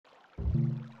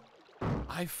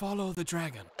I follow the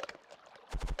dragon.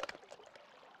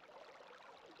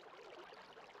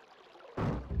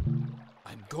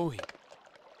 I'm going.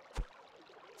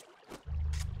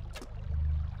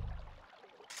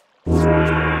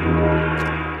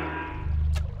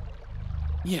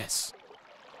 Yes.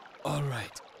 All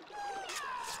right.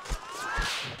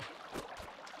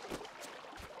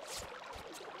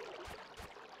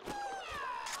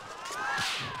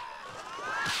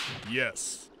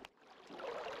 Yes.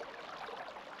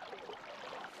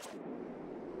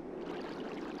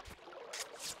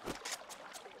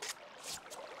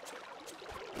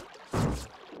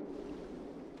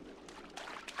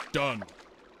 Done.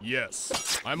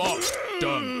 Yes. I'm off.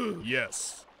 Done.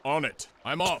 Yes. On it.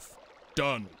 I'm off.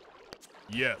 Done.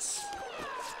 Yes.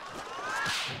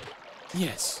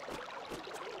 Yes.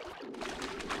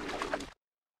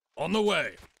 On the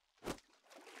way.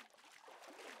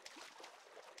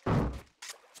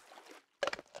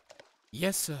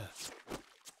 Yes, sir.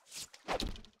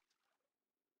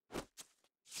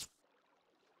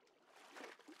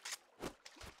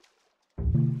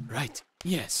 Right.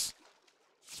 Yes.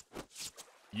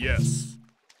 Yes.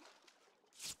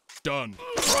 Done.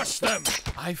 Crush them!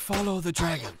 I follow the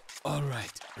dragon. All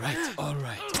right. Right. All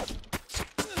right.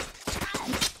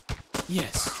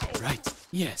 Yes. Right.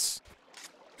 Yes.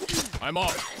 I'm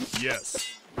off.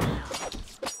 Yes.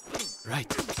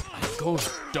 Right. I'm going.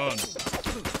 Done.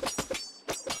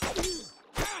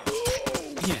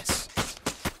 Yes.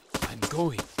 I'm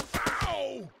going.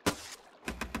 Ow!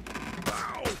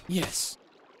 Ow! Yes.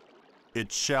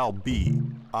 It shall be.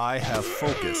 I have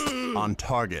focus on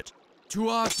target. To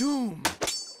our doom.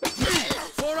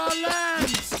 For our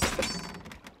lands.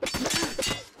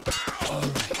 All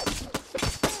right.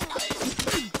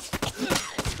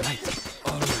 Right.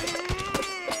 All right.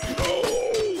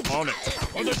 On it.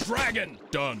 For the dragon.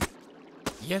 Done.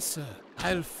 Yes, sir.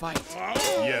 I'll fight.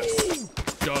 Yes.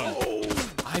 Done.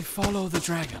 I follow the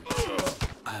dragon.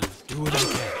 I'll do what I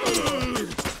can.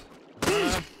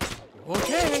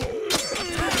 Okay.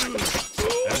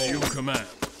 As you command.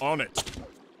 On it.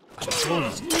 I'm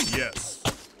going. Yes.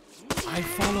 I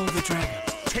follow the dragon.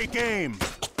 Take aim!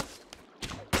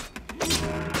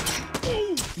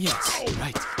 Yes,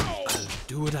 right. I'll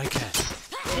do what I can.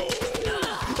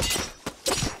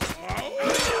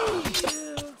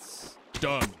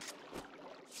 Done.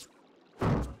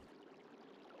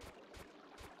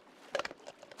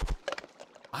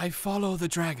 I follow the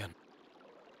dragon.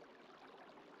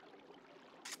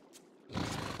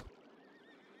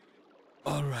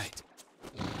 All right.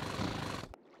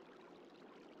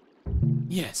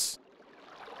 Yes.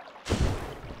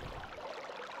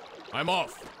 I'm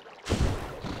off.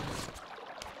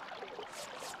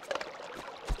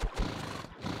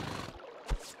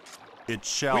 It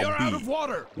shall We are be. out of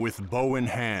water. With bow in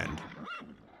hand.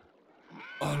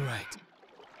 All right.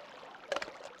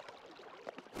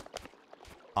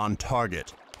 On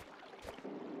target.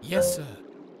 Yes, sir.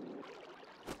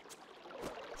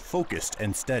 Focused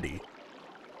and steady.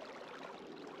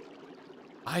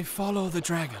 I follow the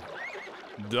dragon.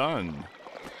 Done.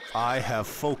 I have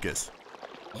focus.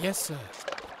 Yes, sir.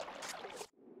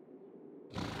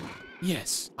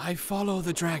 Yes, I follow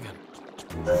the dragon.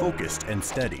 Focused and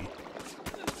steady.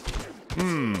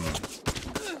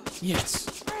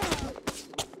 Yes.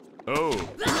 Oh,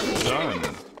 done.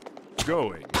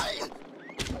 Going.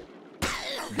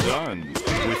 Done.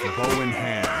 With bow in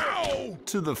hand.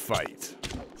 To the fight.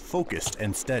 Focused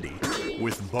and steady.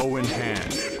 With bow in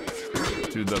hand.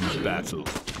 To the battle.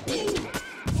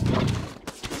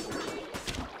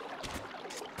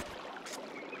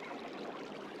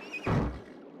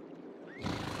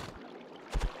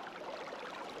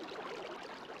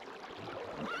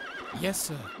 Yes,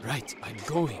 sir. Right. I'm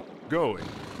going. Going.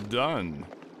 Done.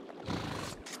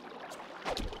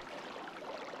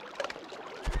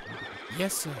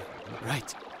 Yes, sir.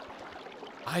 Right.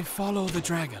 I follow the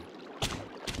dragon.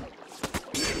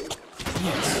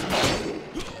 Yes.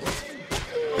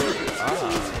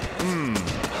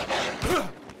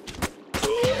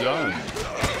 Done.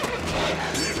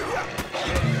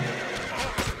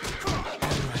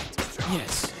 All right.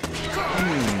 Yes.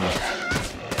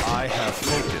 I have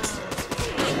focus.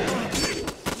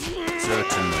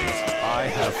 Certainly. I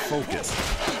have focus.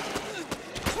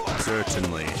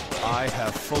 Certainly. I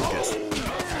have focus.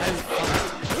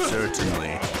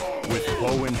 Certainly. With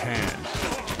bow in hand.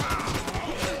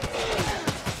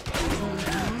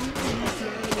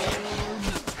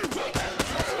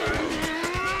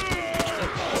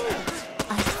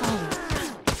 I follow.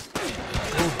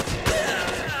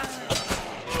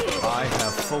 I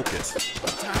have focus.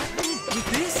 With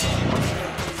this?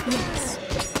 Yes.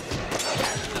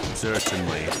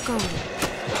 Certainly. Going.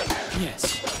 Yes.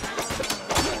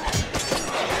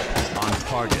 On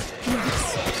target.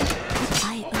 Yes.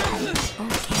 I obey.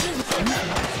 Okay.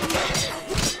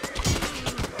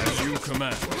 As you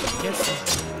command. Yes, sir.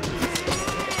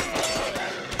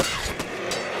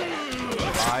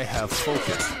 I have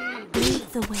focus. Lead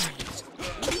the way.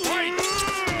 Fight!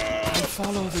 I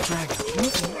follow the dragon.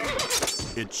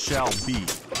 It shall be.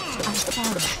 I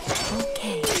follow.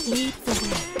 Okay. Lead the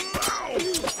way.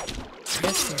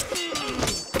 Yes, sir.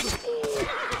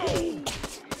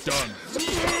 Done.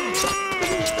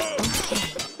 Okay.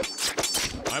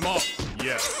 I'm off.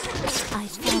 Yes. I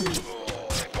follow.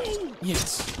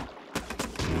 Yes.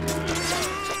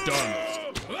 Done.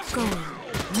 Going.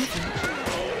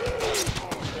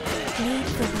 Lead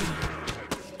the way.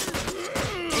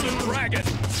 To the dragon.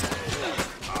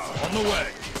 On the way.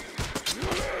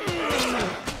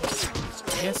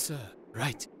 Yes, sir.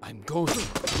 Right. I'm going.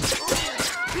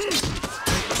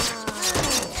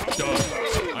 Done.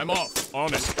 I'm off.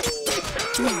 On it.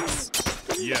 Yes.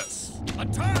 Yes.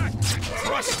 Attack!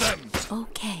 Crush them!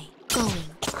 Okay. Going.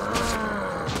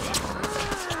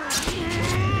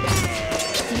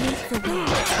 Lead the way. I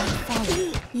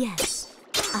follow. Yes.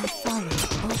 I follow.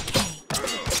 Okay.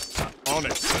 On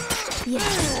it.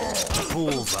 Yes.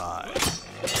 Bullseye.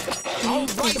 Our Lead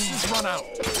the rice way. is run out.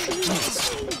 Yes.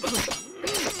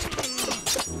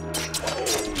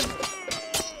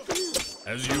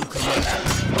 As you command.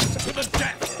 To the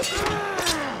death!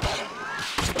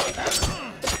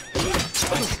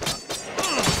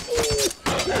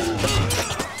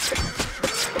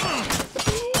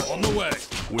 On the way.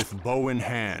 With bow in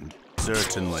hand.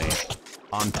 Certainly.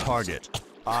 On target.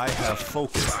 I have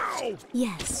focus.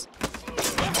 Yes.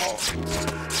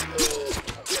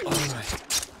 All right.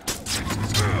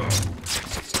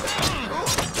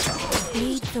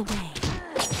 Lead the way.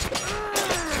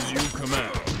 As you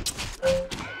command.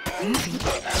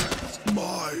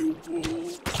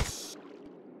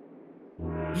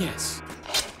 Yes.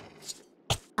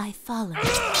 I follow.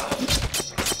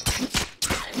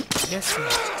 Yes, sir.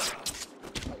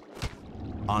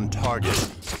 On target.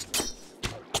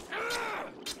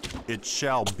 It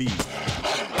shall be.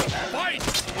 Fight!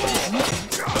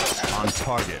 On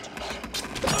target.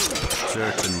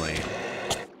 Certainly.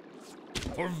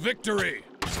 For victory!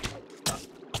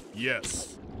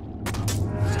 Yes.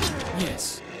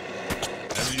 Yes.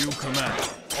 As you command.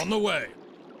 On the way.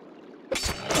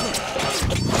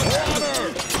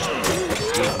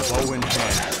 With bow in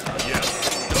hand. Yes.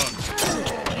 Done.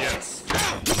 Yes.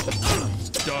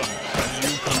 Done. As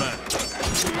you command.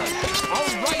 Our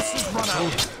rice is run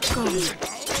out. Going.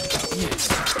 Yes.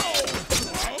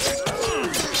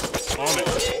 On it.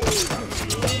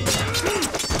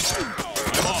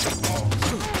 I'm off.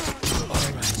 All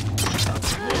right.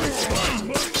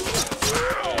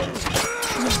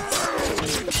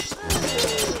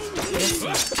 Yes,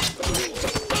 sir.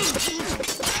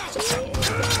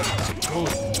 Go.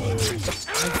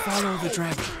 I follow the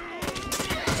dragon.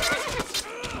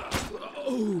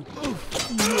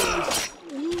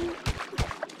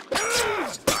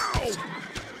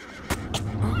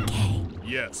 Okay.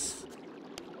 Yes.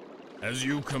 As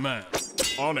you command.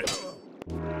 On it.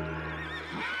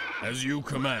 As you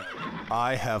command.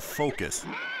 I have focus.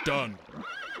 Done.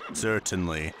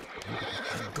 Certainly.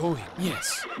 I'm going.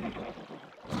 Yes.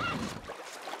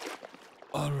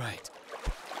 All right.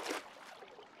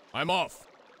 I'm off.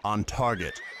 On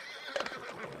target.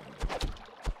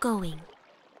 Going.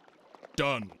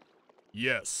 Done.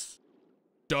 Yes.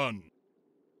 Done.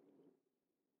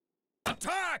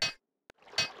 Attack!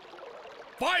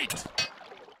 Fight!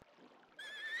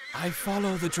 I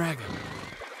follow the dragon.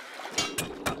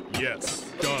 Yes.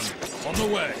 Done. On the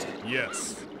way.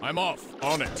 Yes. I'm off.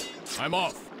 On it. I'm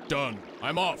off. Done.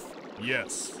 I'm off.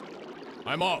 Yes.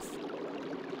 I'm off.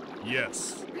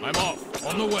 Yes. I'm off.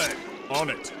 On the way. On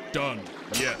it. Done.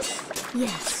 Yes.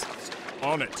 Yes.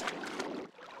 On it.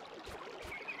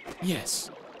 Yes.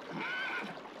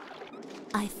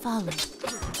 I follow.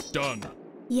 Done.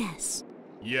 Yes.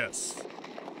 Yes.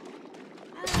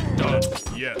 Done.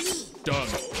 Yes. Done.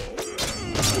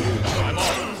 I'm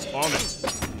off. On it.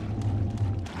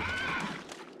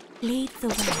 Lead the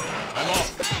way. I'm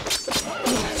off.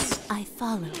 Yes. I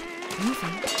follow.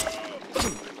 Moving.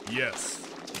 Yes.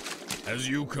 As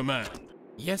you command.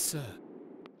 Yes, sir.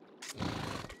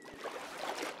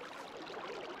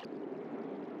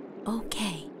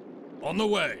 Okay. On the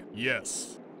way.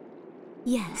 Yes.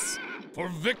 Yes. For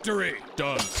victory.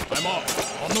 Done. I'm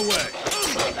off. On the way.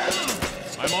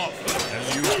 I'm off.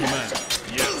 As you command.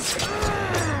 Yes.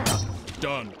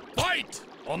 Done. Fight!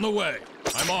 On the way.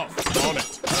 I'm off. On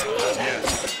it.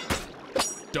 Yes.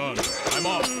 Done. I'm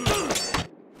off.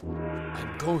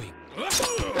 going.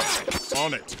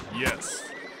 On it, yes.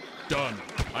 Done.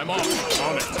 I'm off.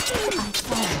 On it. I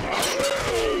follow.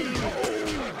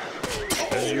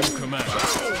 As you command.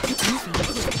 Yes.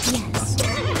 I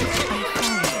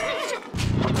follow.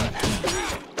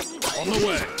 On the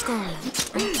way. Going.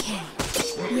 Okay.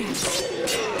 Yes.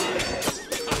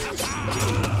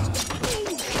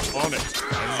 On it.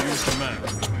 As you command.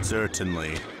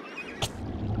 Certainly.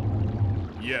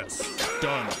 Yes.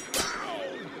 Done.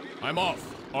 I'm off.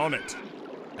 On it.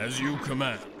 As you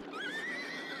command.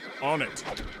 On it.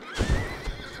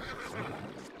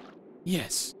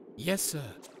 Yes. Yes, sir.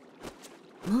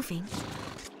 Moving.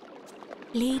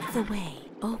 Lead the way.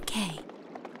 Okay.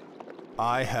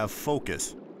 I have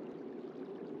focus.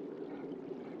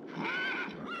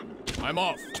 I'm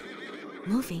off.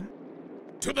 Moving.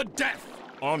 To the death.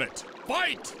 On it.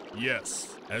 Fight.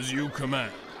 Yes. As you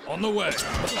command. On the way.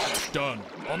 Done.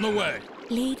 On the way.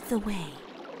 Lead the way.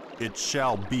 It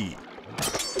shall be.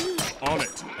 On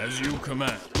it. As you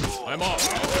command. I'm off.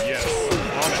 Yes.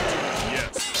 On it.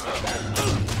 Yes.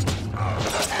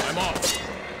 I'm off.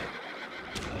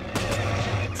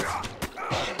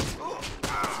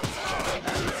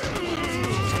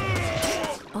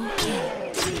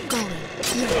 Okay. Going.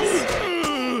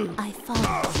 Yes. I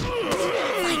follow.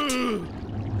 Fight.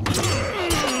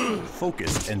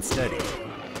 Focused and steady.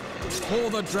 For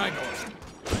the dragon.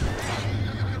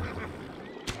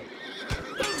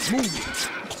 Moving.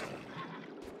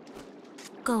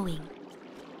 Going.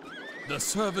 The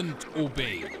servant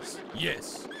obeys.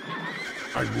 Yes.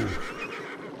 I move.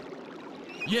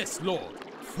 Yes, Lord.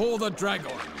 For the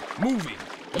dragon. Moving.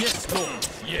 Yes, Lord.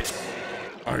 Yes.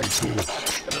 I do.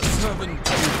 The servant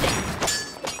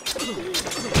obeys.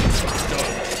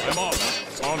 Done. I'm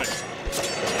off. On it.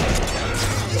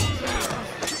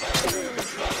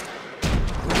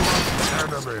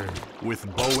 Enemy. With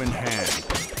bow in hand.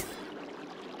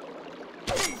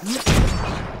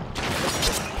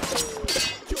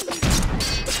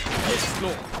 Yes,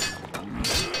 Lord.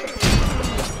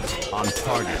 On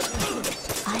target.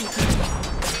 I agree.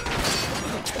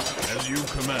 As you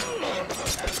command.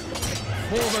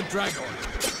 For the dragon.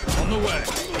 On the way.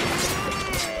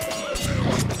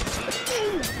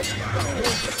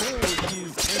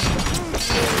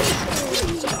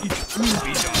 It will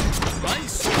be done. My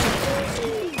sword.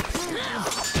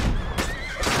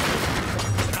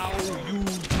 Now you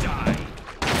die.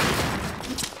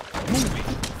 Moving.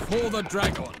 For the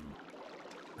dragon.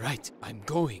 Right, I'm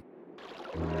going.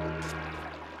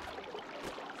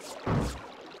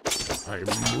 I'm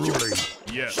ruling.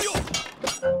 Yes.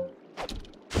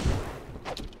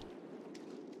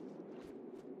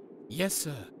 Yes,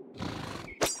 sir.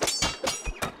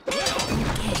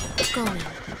 Okay. Going.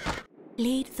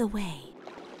 Lead the way.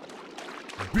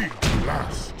 Big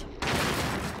blast.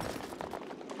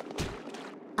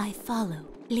 I follow.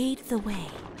 Lead the way.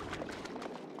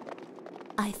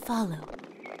 I follow.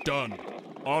 Done.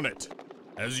 On it.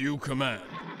 As you command.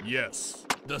 Yes.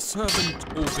 The servant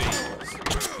obeys.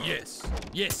 Yes.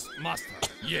 Yes, master.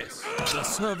 Yes. The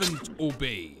servant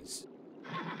obeys.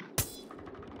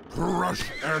 Crush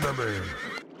enemy.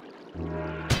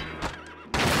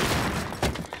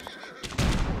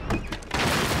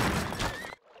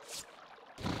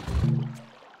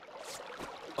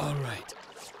 All right.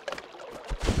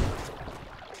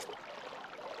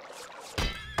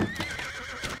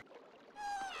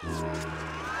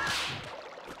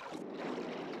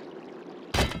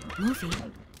 Moving.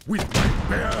 With my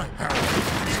bare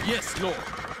hands. Yes, Lord.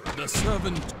 The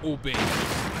servant obeys.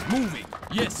 Moving.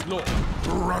 Yes, Lord.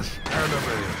 Crush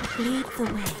enemy. Lead the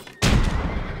way.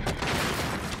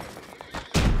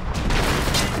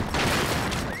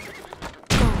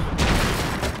 Going.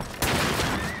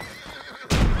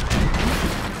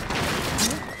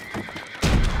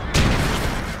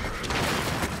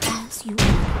 As you order.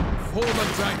 For the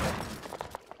dragon.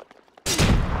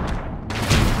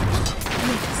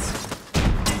 Yes.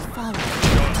 I follow.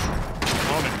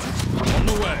 On it. On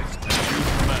the way. As you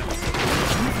command.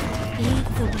 Lead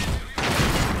the way.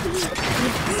 Yes.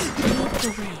 Lead the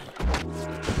way.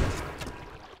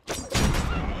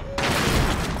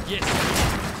 Yes.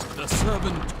 The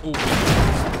servant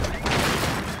obeys.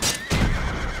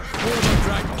 For the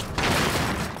dragon.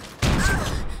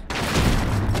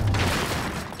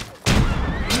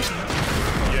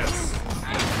 Yes.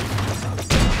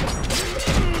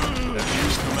 As you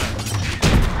command.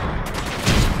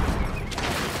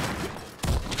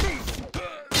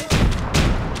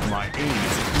 My aim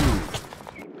is true.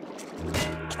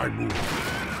 I move.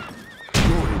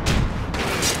 Going.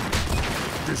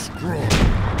 Destroy.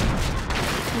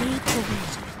 Lead the way.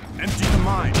 Empty the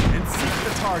mind and seek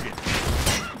the target.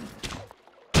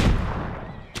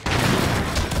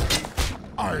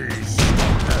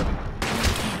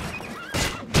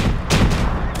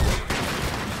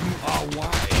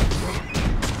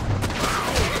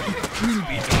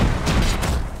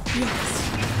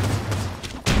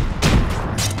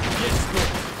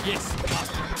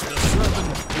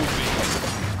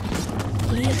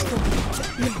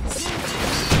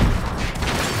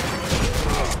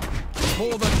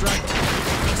 For the dragon,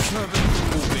 the servant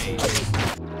obeys.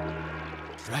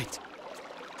 Right.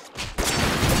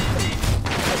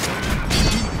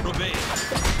 Obey.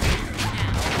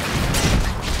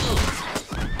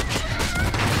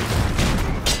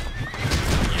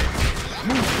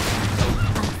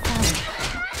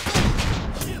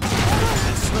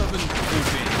 The servant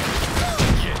obeys.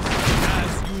 Yes,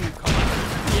 as you command.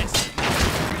 Yes.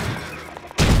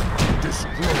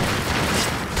 Destroy.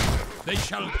 They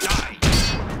shall die.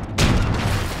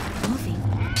 Moving.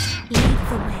 Lead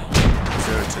the way.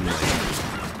 Certainly.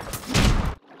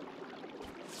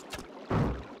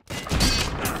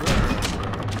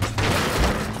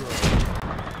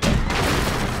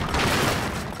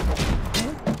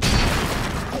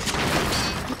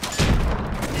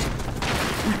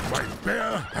 With my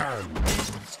bare hands.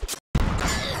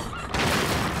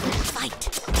 Fight.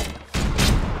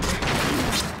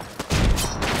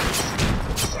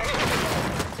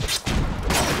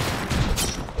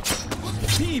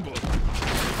 Feeble.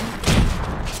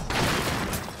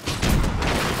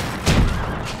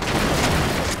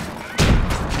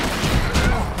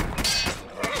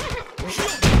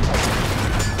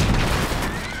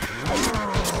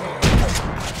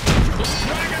 The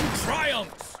dragon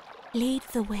triumphs. Lead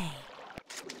the way.